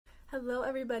Hello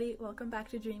everybody, welcome back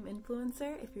to Dream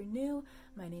Influencer. If you're new,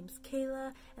 my name's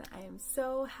Kayla and I am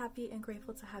so happy and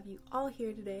grateful to have you all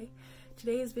here today.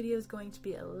 Today's video is going to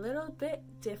be a little bit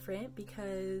different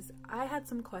because I had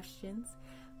some questions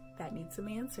that need some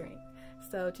answering.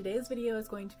 So today's video is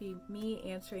going to be me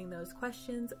answering those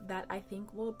questions that I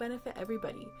think will benefit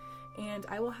everybody. And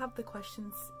I will have the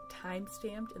questions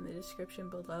time-stamped in the description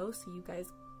below so you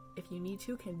guys, if you need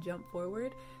to, can jump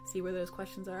forward, see where those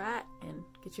questions are at, and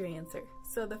get your answer.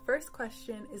 So the first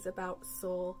question is about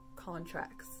soul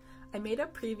contracts. I made a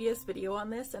previous video on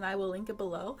this and I will link it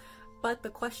below, but the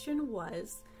question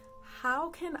was, how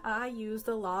can I use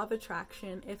the law of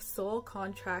attraction if soul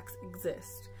contracts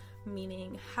exist?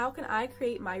 Meaning, how can I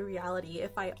create my reality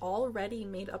if I already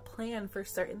made a plan for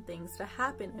certain things to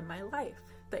happen in my life?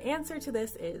 The answer to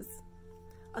this is,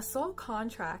 a soul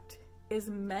contract is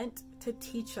meant to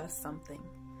teach us something,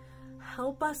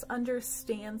 help us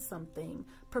understand something,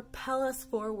 propel us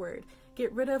forward,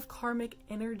 get rid of karmic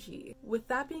energy. With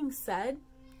that being said,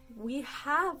 we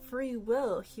have free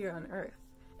will here on earth.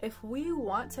 If we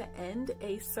want to end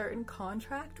a certain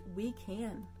contract, we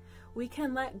can. We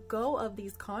can let go of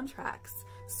these contracts.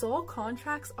 Soul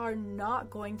contracts are not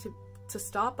going to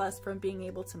stop us from being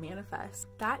able to manifest.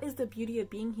 That is the beauty of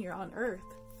being here on earth.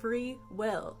 Free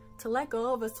will. To let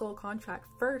go of a soul contract,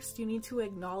 first you need to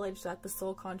acknowledge that the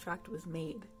soul contract was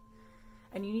made.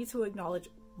 And you need to acknowledge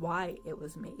why it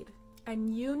was made.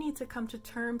 And you need to come to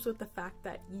terms with the fact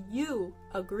that you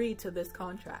agreed to this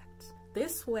contract.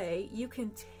 This way you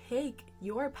can take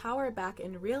your power back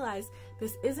and realize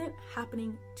this isn't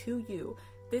happening to you.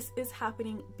 This is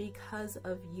happening because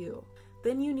of you.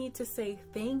 Then you need to say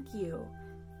thank you.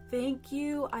 Thank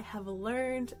you, I have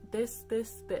learned this.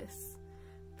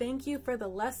 Thank you for the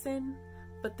lesson,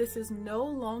 but this is no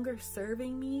longer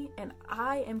serving me and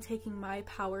I am taking my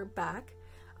power back.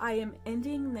 I am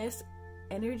ending this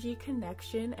energy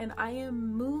connection and I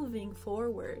am moving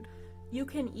forward. You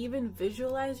can even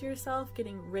visualize yourself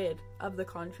getting rid of the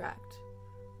contract.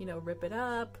 You know, rip it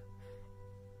up,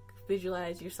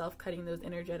 visualize yourself cutting those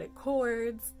energetic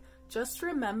cords. Just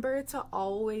remember to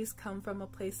always come from a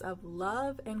place of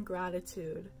love and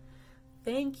gratitude.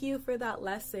 Thank you for that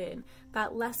lesson.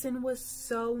 That lesson was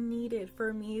so needed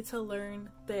for me to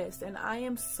learn this, and I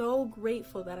am so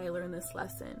grateful that I learned this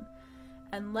lesson.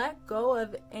 And let go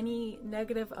of any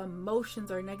negative emotions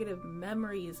or negative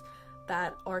memories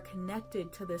that are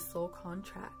connected to this soul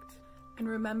contract. And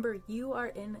remember, you are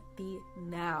in the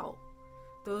now.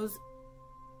 Those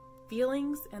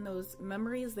feelings and those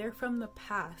memories, they're from the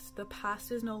past. The past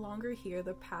is no longer here.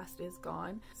 The past is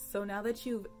gone. So now that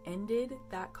you've ended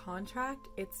that contract,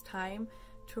 it's time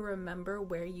to remember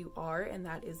where you are, and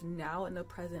that is now in the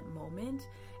present moment,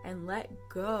 and let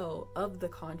go of the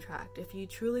contract. If you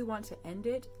truly want to end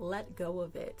it, let go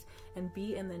of it and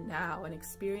be in the now and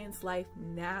experience life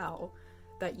now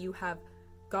that you have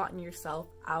gotten yourself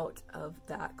out of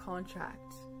that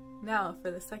contract. Now for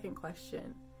the second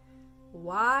question.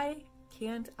 Why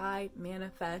can't I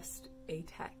manifest a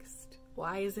text?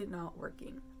 Why is it not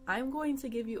working? I'm going to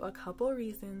give you a couple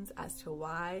reasons as to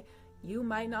why you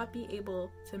might not be able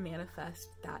to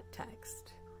manifest that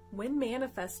text. When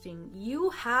manifesting, you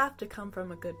have to come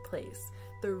from a good place.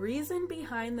 The reason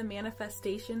behind the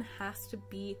manifestation has to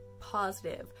be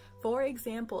positive. For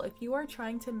example, if you are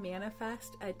trying to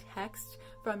manifest a text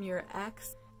from your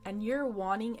ex and you're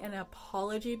wanting an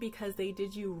apology because they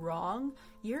did you wrong,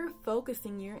 you're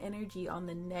focusing your energy on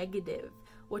the negative,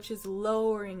 which is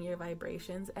lowering your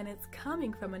vibrations, and it's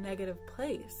coming from a negative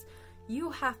place. You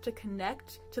have to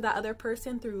connect to that other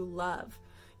person through love.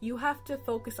 You have to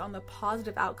focus on the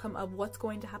positive outcome of what's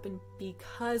going to happen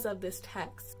because of this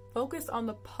text. Focus on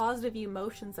the positive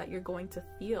emotions that you're going to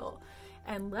feel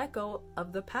and let go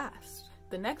of the past.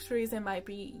 The next reason might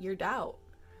be your doubt.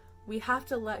 We have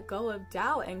to let go of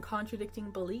doubt and contradicting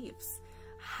beliefs.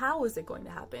 How is it going to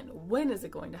happen? When is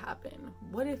it going to happen?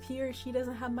 What if he or she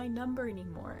doesn't have my number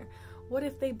anymore? What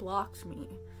if they blocked me?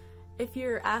 If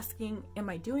you're asking, am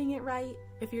I doing it right?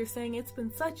 If you're saying it's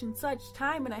been such and such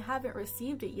time and I haven't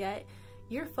received it yet,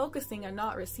 you're focusing on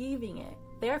not receiving it.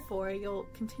 Therefore, you'll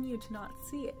continue to not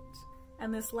see it.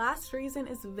 And this last reason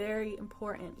is very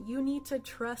important. You need to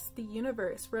trust the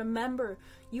universe. Remember,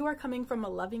 you are coming from a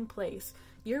loving place.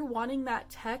 You're wanting that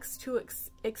text to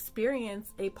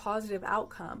experience a positive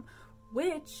outcome,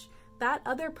 which that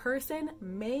other person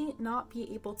may not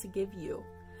be able to give you.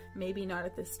 Maybe not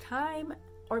at this time,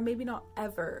 or maybe not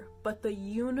ever, but the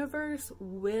universe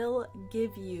will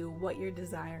give you what you're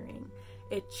desiring.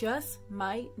 It just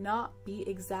might not be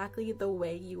exactly the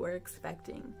way you are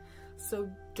expecting. So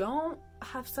don't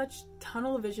have such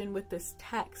tunnel vision with this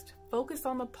text. Focus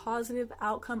on the positive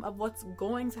outcome of what's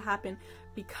going to happen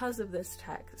because of this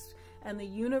text, and the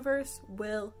universe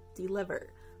will deliver.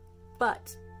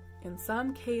 But in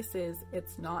some cases,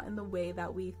 it's not in the way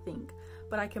that we think.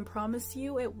 But I can promise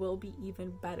you it will be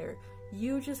even better.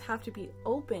 You just have to be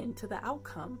open to the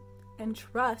outcome and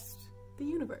trust the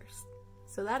universe.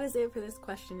 So that is it for this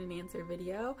question and answer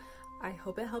video. I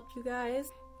hope it helped you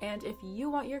guys. And if you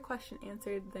want your question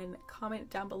answered, then comment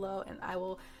down below and I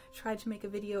will try to make a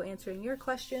video answering your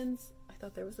questions. I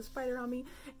thought there was a spider on me.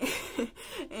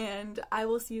 And I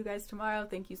will see you guys tomorrow.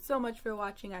 Thank you so much for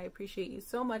watching. I appreciate you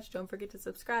so much. Don't forget to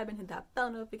subscribe and hit that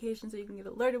bell notification so you can get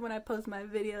alerted when I post my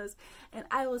videos. And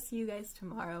I will see you guys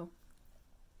tomorrow.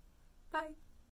 Bye.